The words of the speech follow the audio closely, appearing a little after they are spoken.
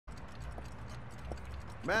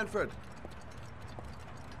Manfred!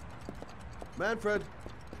 Manfred!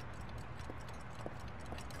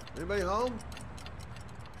 Anybody home?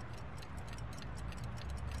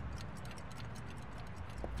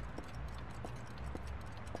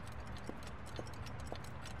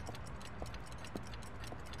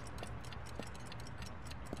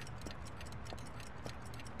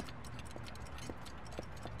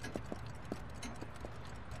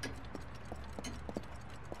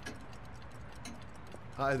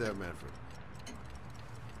 Hi there, Manfred.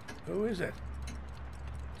 Who is it?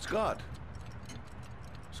 Scott.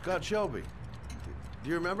 Scott Shelby. Do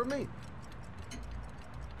you remember me?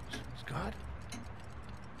 Scott?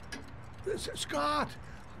 This is Scott!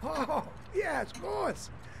 Oh, yes, of course.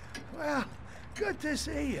 Well, good to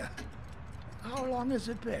see you. How long has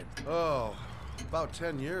it been? Oh, about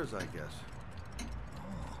 10 years, I guess. At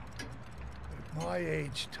my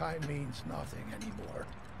age, time means nothing anymore.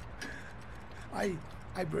 I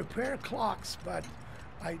repair clocks, but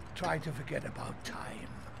I try to forget about time.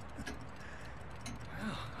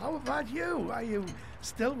 How about you? Are you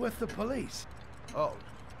still with the police? Oh,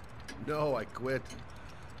 no, I quit.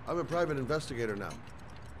 I'm a private investigator now.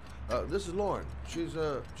 This is Lauren. She's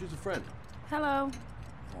a friend. Hello.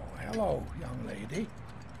 Oh, hello, young lady.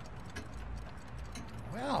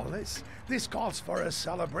 Well, this calls for a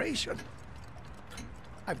celebration.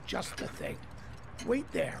 I've just the thing.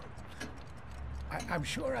 Wait there. I'm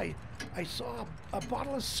sure I saw a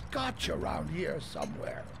bottle of scotch around here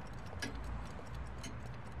somewhere.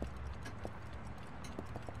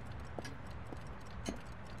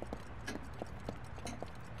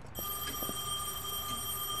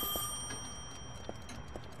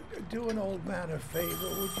 Do an old man a favor,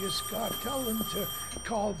 would you, Scott? Tell him to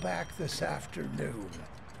call back this afternoon.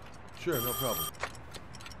 Sure, no problem.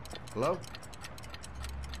 Hello?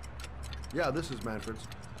 Yeah, this is Manfred's.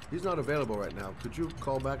 He's not available right now. Could you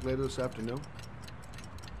call back later this afternoon?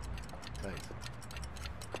 Thanks.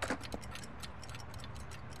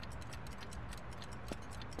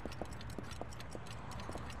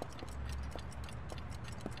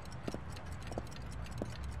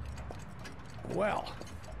 Well,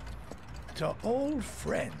 to old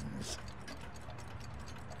friends.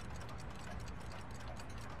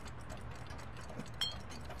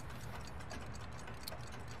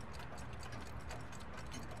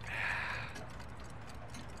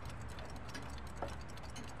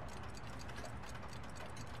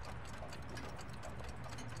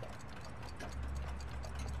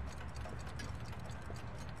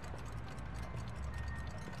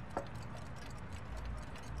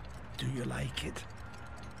 Do you like it?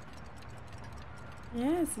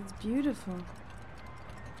 Yes, it's beautiful.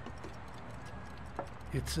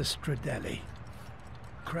 It's a Stradelli,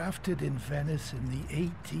 crafted in Venice in the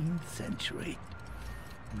 18th century.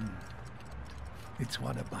 It's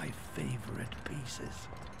one of my favorite pieces.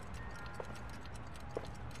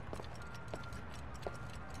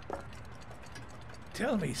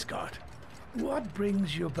 Tell me, Scott, what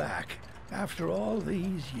brings you back after all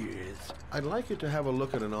these years? I'd like you to have a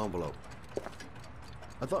look at an envelope.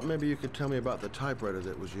 I thought maybe you could tell me about the typewriter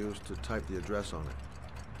that was used to type the address on it.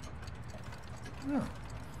 Oh,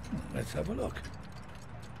 let's have a look.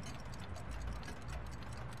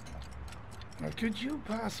 Now, could you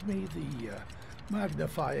pass me the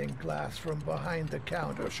magnifying glass from behind the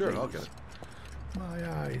counter, Sure, please? I'll get it. My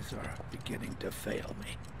eyes are beginning to fail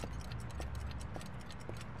me.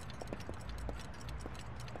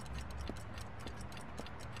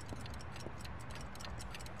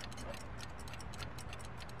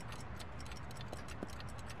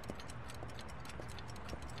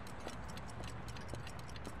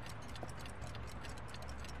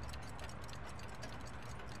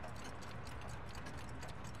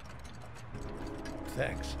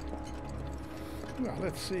 Thanks. Well,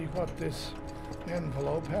 let's see what this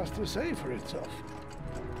envelope has to say for itself.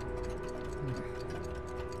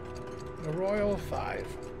 A Royal 5.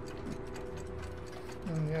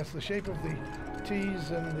 Yes, the shape of the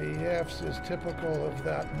T's and the F's is typical of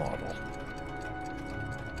that model.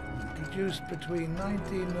 Produced between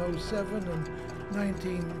 1907 and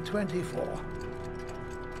 1924.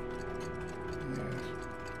 Yes,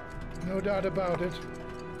 no doubt about it.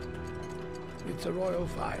 It's a Royal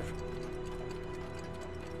 5.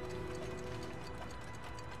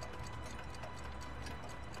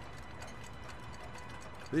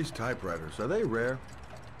 These typewriters, are they rare?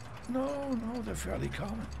 No, they're fairly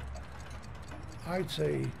common. I'd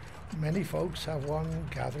say many folks have one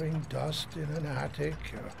gathering dust in an attic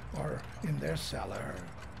or in their cellar.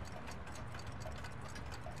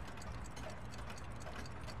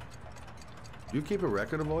 Do you keep a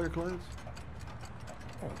record of all your clients?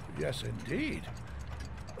 Oh, yes, indeed.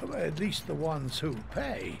 At least the ones who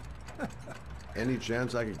pay. Any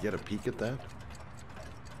chance I could get a peek at that?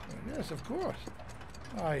 Yes, of course.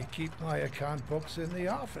 I keep my account books in the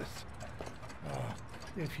office.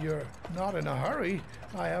 If you're not in a hurry,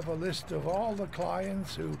 I have a list of all the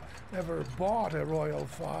clients who ever bought a Royal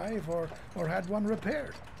 5 or had one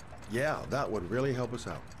repaired. Yeah, that would really help us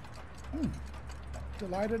out.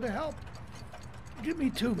 Delighted to help. Give me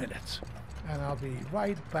 2 minutes, and I'll be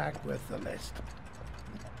right back with the list.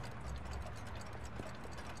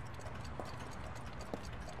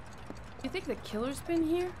 You think the killer's been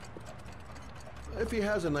here? If he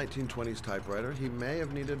has a 1920s typewriter, he may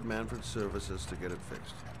have needed Manfred's services to get it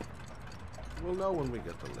fixed. We'll know when we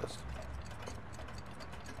get the list.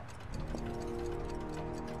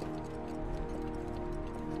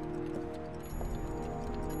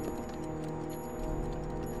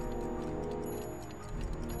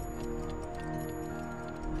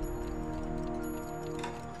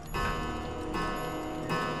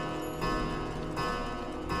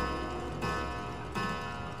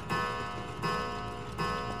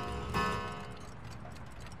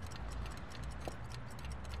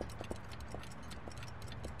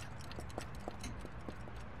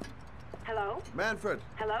 Hello? Manfred!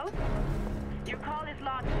 Hello? Your call is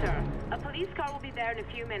logged, sir. A police car will be there in a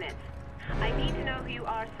few minutes. I need to know who you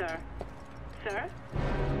are, sir. Sir?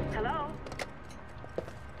 Hello?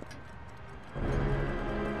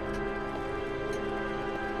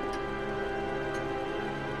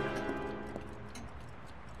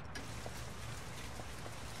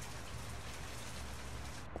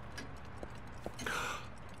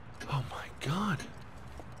 Oh my God!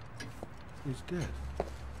 He's dead.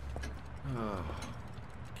 Oh,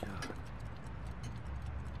 God.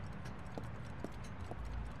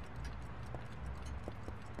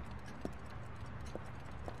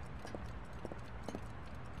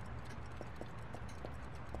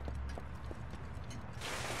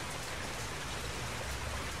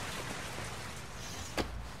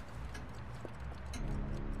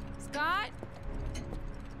 Scott?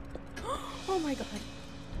 Oh my God.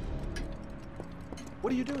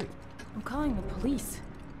 What are you doing? I'm calling the police.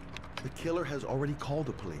 The killer has already called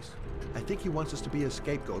the police. I think he wants us to be his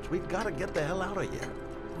scapegoats. We've got to get the hell out of here.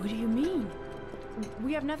 What do you mean?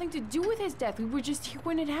 We have nothing to do with his death. We were just here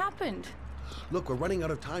when it happened. Look, we're running out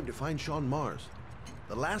of time to find Sean Mars.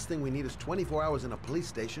 The last thing we need is 24 hours in a police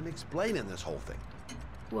station explaining this whole thing.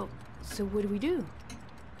 Well, so what do we do?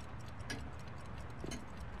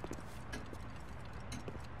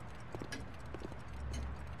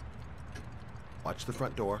 Watch the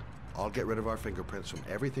front door. I'll get rid of our fingerprints from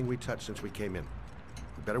everything we touched since we came in.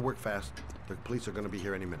 We better work fast. The police are going to be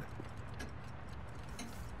here any minute.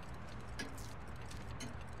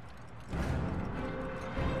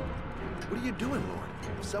 What are you doing, Lord?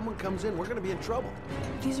 If someone comes in, we're going to be in trouble.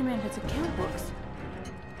 These are Manfred's account books.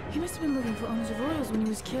 He must have been looking for owners of Royals when he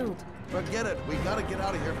was killed. Forget it. We got to get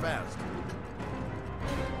out of here fast.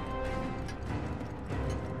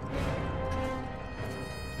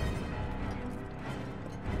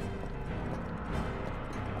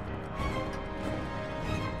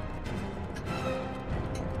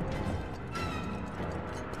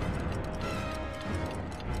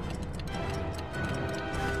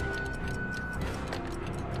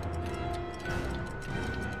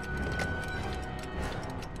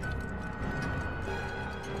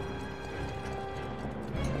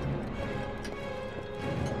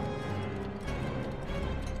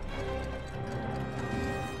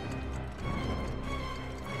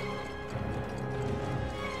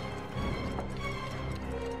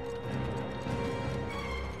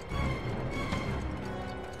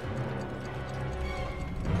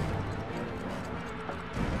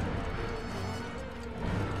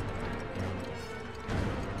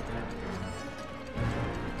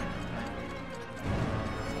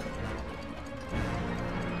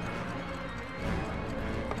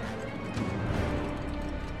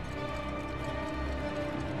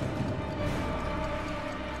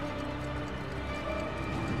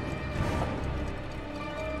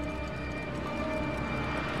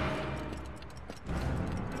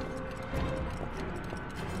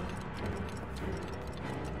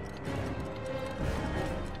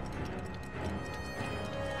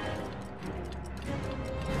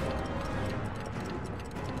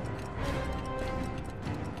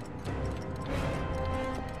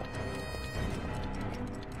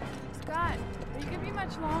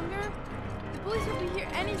 much longer? The police will be here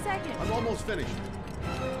any second. I'm almost finished.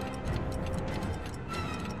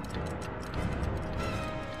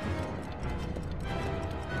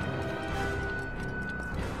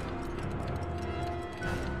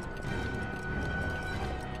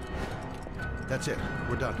 That's it.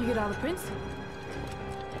 We're done. You get all the prints?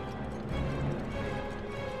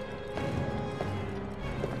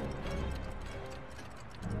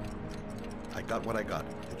 I got what I got.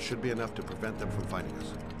 It should be enough to prevent them from finding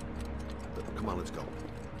us. Come on, let's go.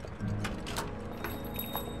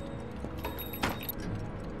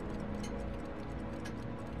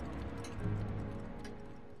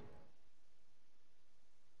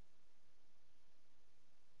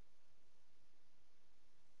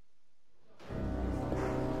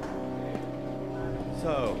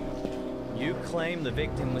 So, you claim the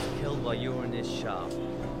victim was killed while you were in his shop.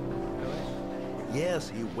 Yes,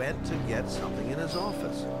 he went to get something in his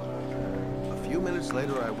office. A few minutes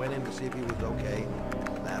later, I went in to see if he was okay.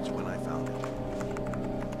 That's when I found him.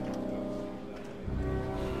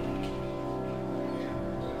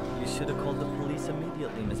 You should have called the police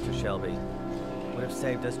immediately, Mr. Shelby. Would have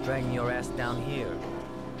saved us dragging your ass down here.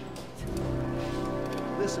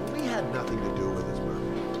 Listen, we had nothing to do with his murder.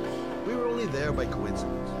 We were only there by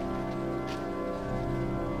coincidence.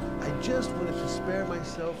 I just wanted to spare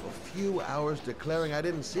myself a few hours declaring I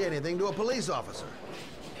didn't see anything to a police officer.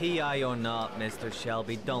 PI or not, Mr.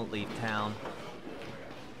 Shelby, don't leave town.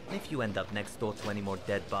 If you end up next door to any more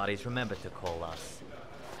dead bodies, remember to call us.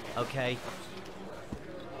 Okay?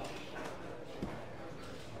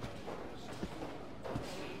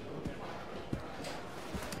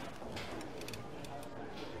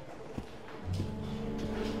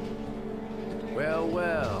 Well,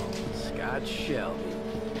 well, Scott Shelby.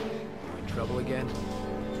 You in trouble again?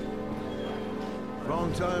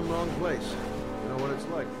 Wrong time, wrong place. You know what it's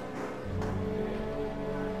like.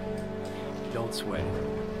 Don't sweat it.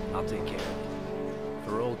 I'll take care of it.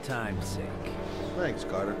 For old time's sake. Thanks,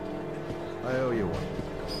 Carter. I owe you one.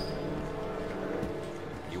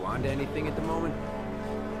 You on to anything at the moment?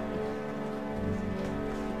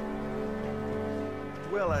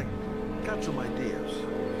 Well, I got some ideas.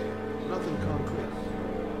 Nothing concrete.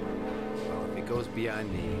 Well, if it goes beyond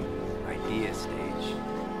the idea stage,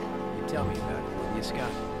 you tell me about it, will you,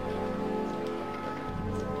 Scott?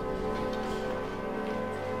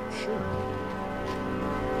 Sure.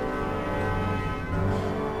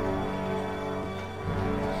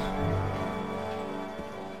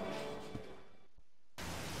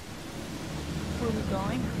 Where are we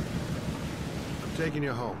going? I'm taking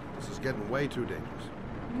you home. This is getting way too dangerous.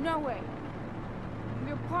 No way.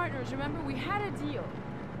 We're partners, remember? We had a deal.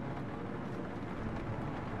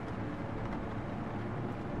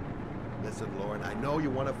 Listen, Lauren, I know you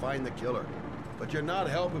want to find the killer, but you're not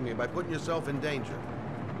helping me by putting yourself in danger.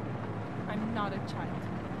 I'm not a child.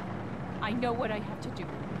 I know what I have to do.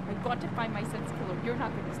 I've got to find my son's killer. You're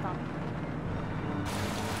not going to stop me.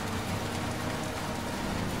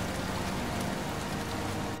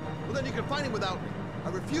 Well, then you can find him without me. I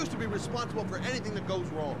refuse to be responsible for anything that goes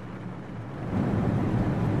wrong.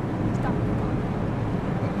 Stop the car.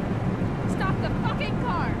 Stop the fucking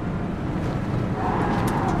car!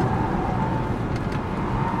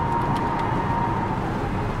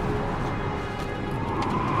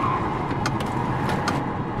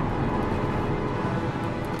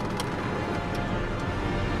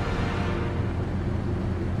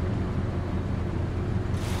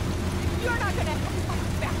 You're not gonna help me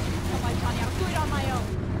fight back until I Johnny. I'll do it on my own.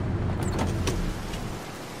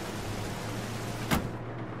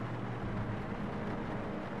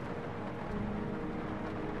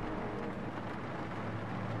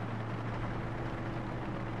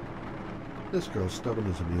 This girl's stubborn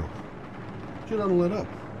as a mule. She doesn't let up,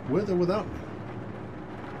 with or without me.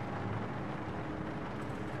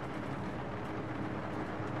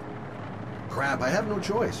 Crap, I have no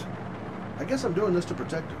choice. I guess I'm doing this to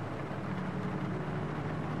protect her.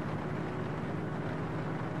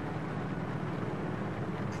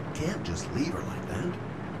 I can't just leave her like that.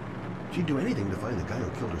 She'd do anything to find the guy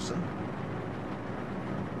who killed her son.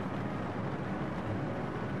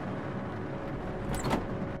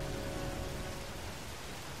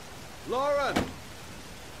 Lauren!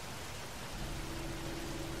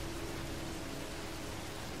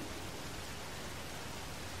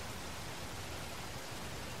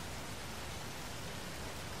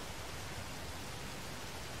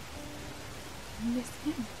 I miss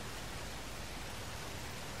him.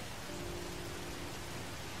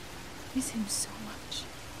 I miss him so much.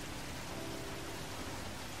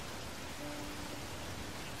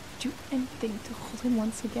 Do anything to hold him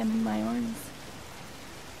once again in my arms.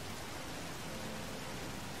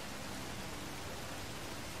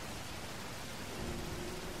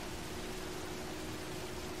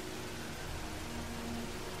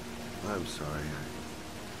 I'm sorry.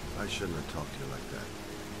 I shouldn't have talked to you like that.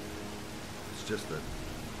 It's just that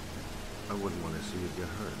I wouldn't want to see you get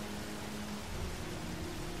hurt.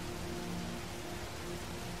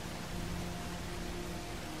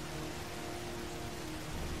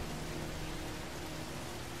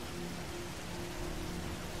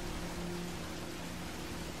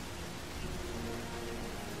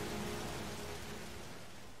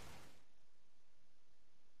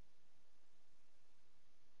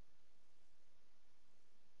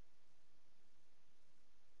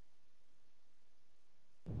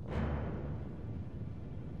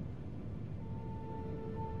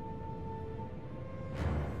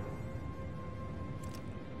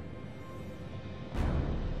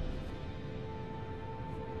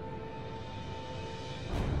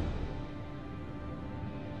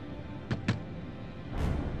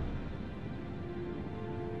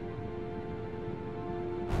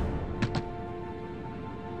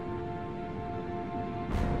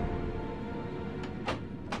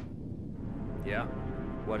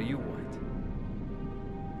 do you want?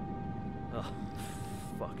 Oh,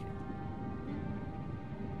 fuck it.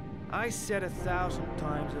 I said 1,000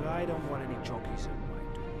 times that I don't want any junkies at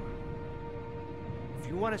my door. If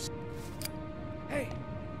you want to... Hey!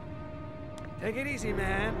 Take it easy,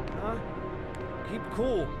 man, huh? Keep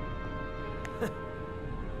cool.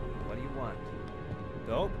 What do you want?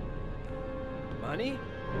 Dope? Money?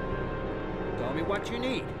 Tell me what you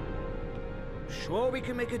need. Sure we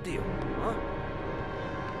can make a deal, huh?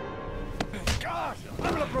 God!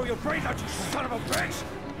 I'm gonna blow your brains out, you son of a bitch!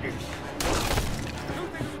 You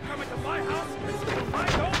think you come into my house and steal my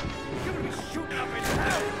dope? You're gonna be shooting up in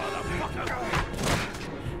hell, motherfucker!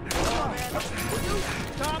 Will you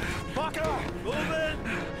stop fucking moving?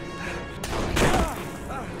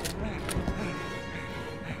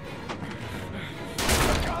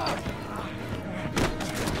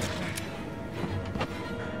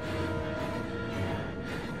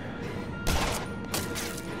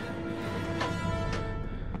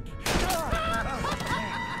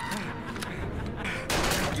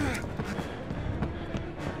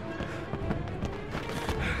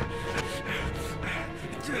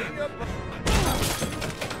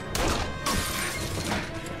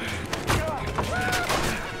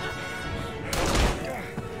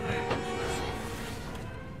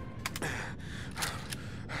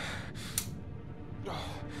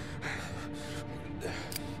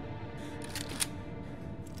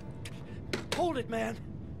 Hold it, man.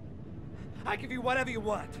 I give you whatever you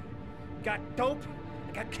want. Got dope?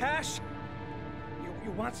 I got cash?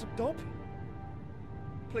 You want some dope?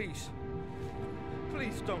 Please.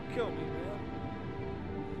 Please don't kill me, man.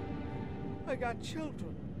 I got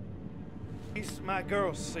children. These my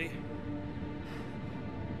girls, see?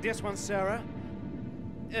 This one's Sarah.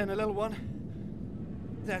 And the little one,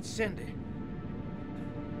 that's Cindy.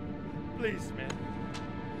 Please, man.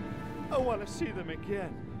 I want to see them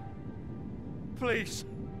again. Please.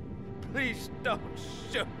 Please don't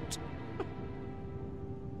shoot.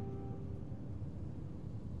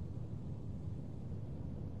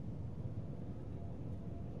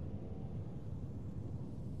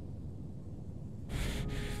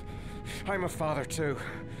 I'm a father too.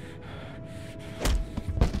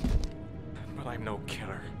 But I'm no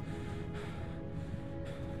killer.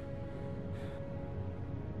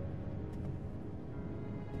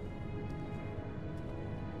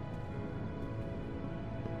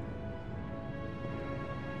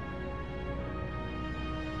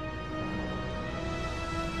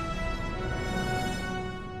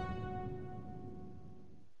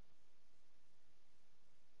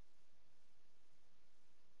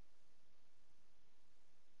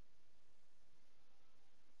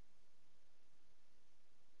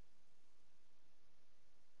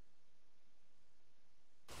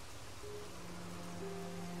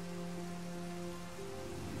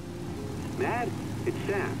 Mad? It's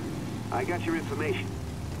Sam. I got your information.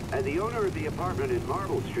 The owner of the apartment in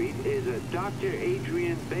Marble Street is a Dr.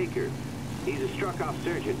 Adrian Baker. He's a struck-off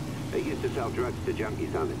surgeon. He used to sell drugs to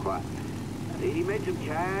junkies on the quad. He made some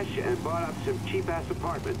cash and bought up some cheap-ass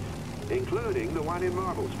apartments, including the one in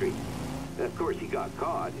Marble Street. Of course, he got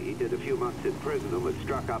caught. He did a few months in prison and was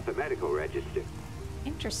struck off the medical register.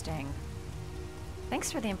 Interesting.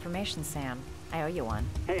 Thanks for the information, Sam. I owe you one.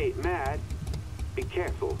 Hey, Mad, be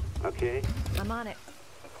careful, okay? I'm on it.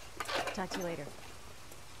 Talk to you later.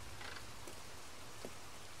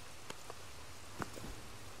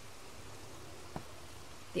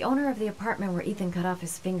 The owner of the apartment where Ethan cut off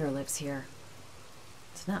his finger lives here.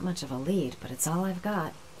 It's not much of a lead, but it's all I've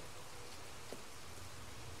got.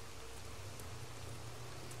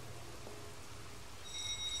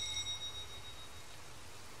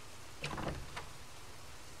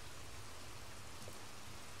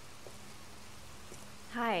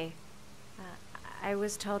 Hi. I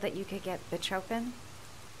was told that you could get Bitropin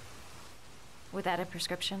without a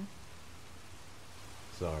prescription.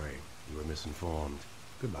 Sorry, you were misinformed.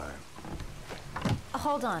 Goodbye.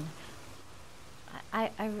 Hold on.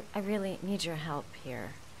 I really need your help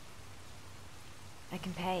here. I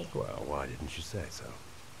can pay. Well, why didn't you say so?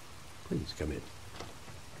 Please come in.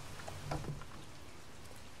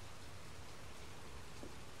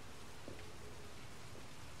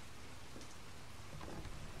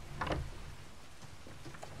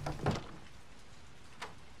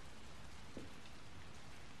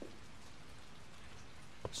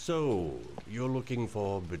 So, you're looking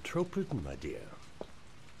for Bitropin, my dear?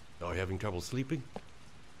 Are you having trouble sleeping?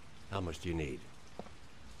 How much do you need?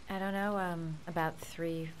 I don't know, about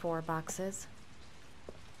 3-4 boxes.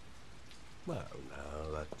 Well,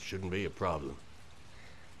 now, that shouldn't be a problem.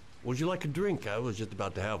 Would you like a drink? I was just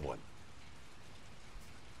about to have one.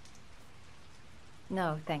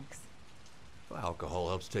 No, thanks. Well, alcohol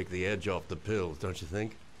helps take the edge off the pills, don't you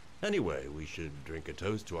think? Anyway, we should drink a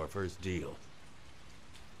toast to our first deal.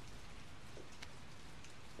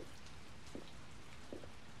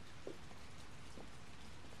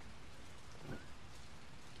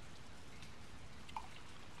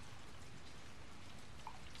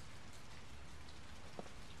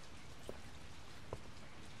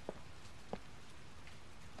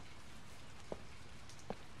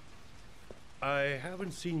 I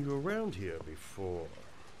haven't seen you around here before.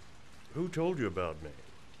 Who told you about me?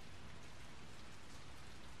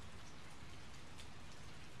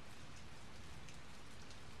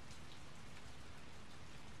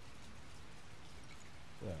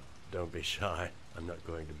 Well, don't be shy. I'm not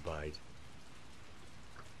going to bite.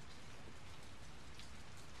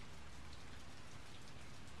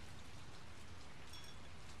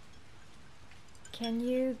 Can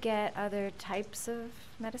you get other types of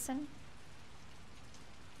medicine?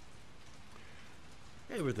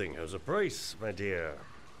 Everything has a price, my dear.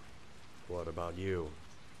 What about you?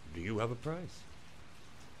 Do you have a price?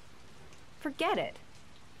 Forget it.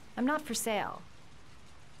 I'm not for sale.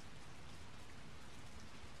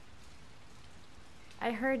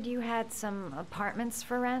 I heard you had some apartments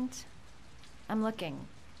for rent. I'm looking.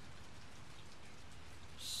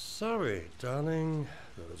 Sorry, darling.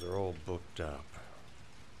 Those are all booked up.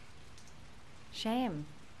 Shame.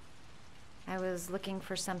 I was looking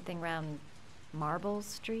for something around Marble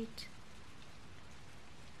Street.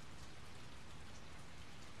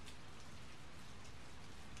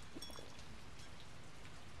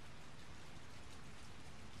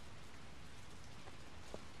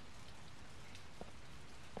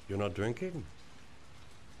 You're not drinking?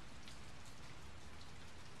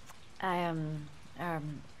 I'm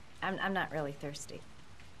not really thirsty.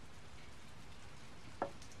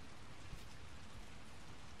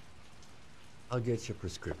 I'll get your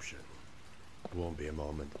prescription. It won't be a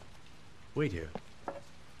moment. Wait here. That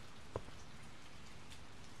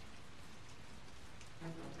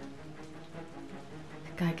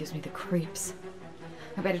guy gives me the creeps.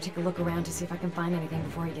 I better take a look around to see if I can find anything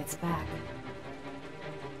before he gets back.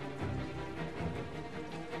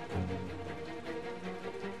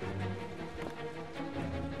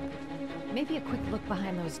 Maybe a quick look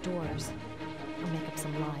behind those doors. I'll make up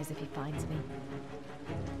some lies if he finds me.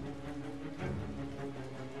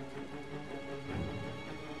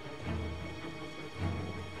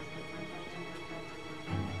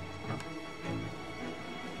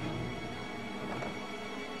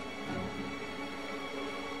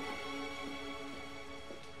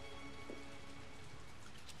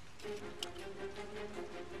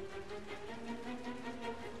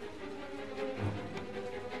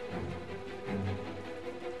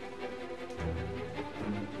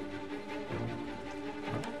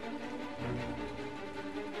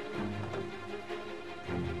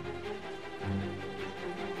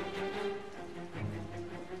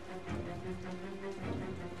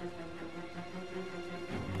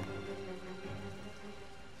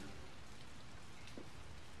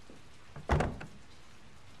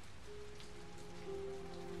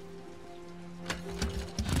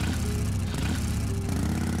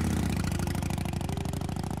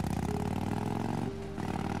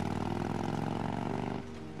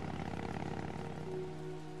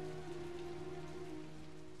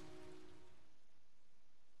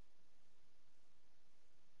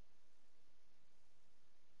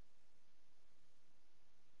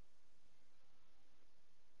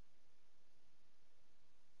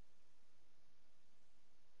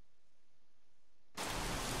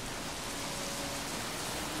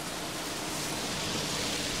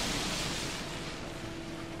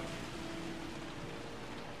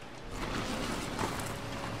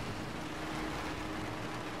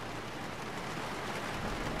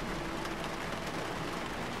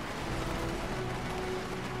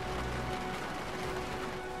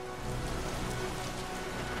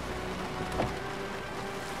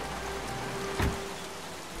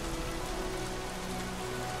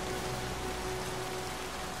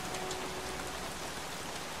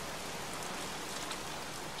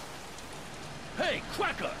 Hey,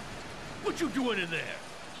 Cracker! What you doing in there?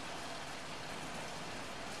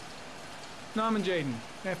 Norman Jaden,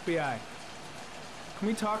 FBI. Can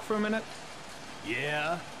we talk for a minute?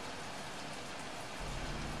 Yeah?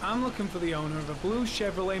 I'm looking for the owner of a blue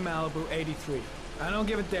Chevrolet Malibu 83. I don't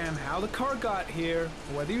give a damn how the car got here,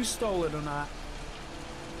 or whether you stole it or not.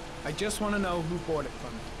 I just want to know who bought it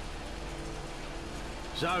from me.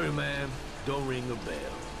 Sorry, man. Don't ring a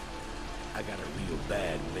bell. I got a real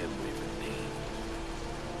bad memory for names.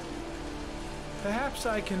 Perhaps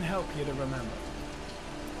I can help you to remember.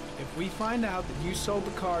 If we find out that you sold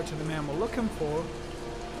the car to the man we're looking for,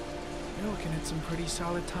 you're looking at some pretty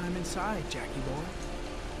solid time inside, Jackie boy.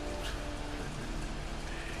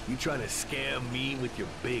 You trying to scam me with your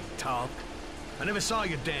big talk? I never saw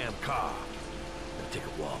your damn car. Let's take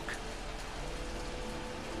a walk.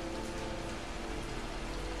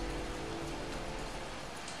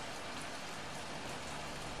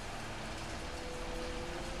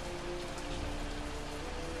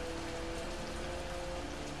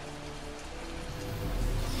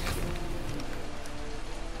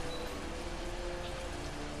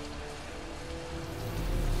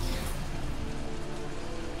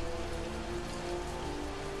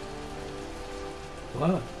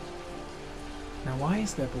 Blood. Now why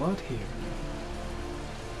is there blood here?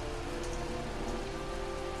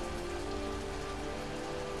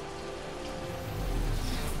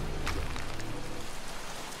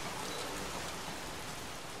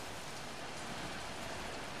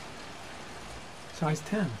 Size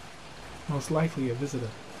 10. Most likely a visitor.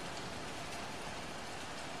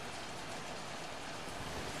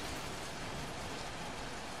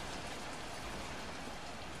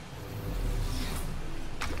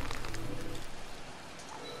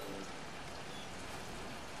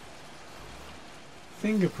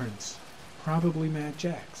 Fingerprints. Probably Mad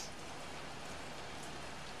Jack's.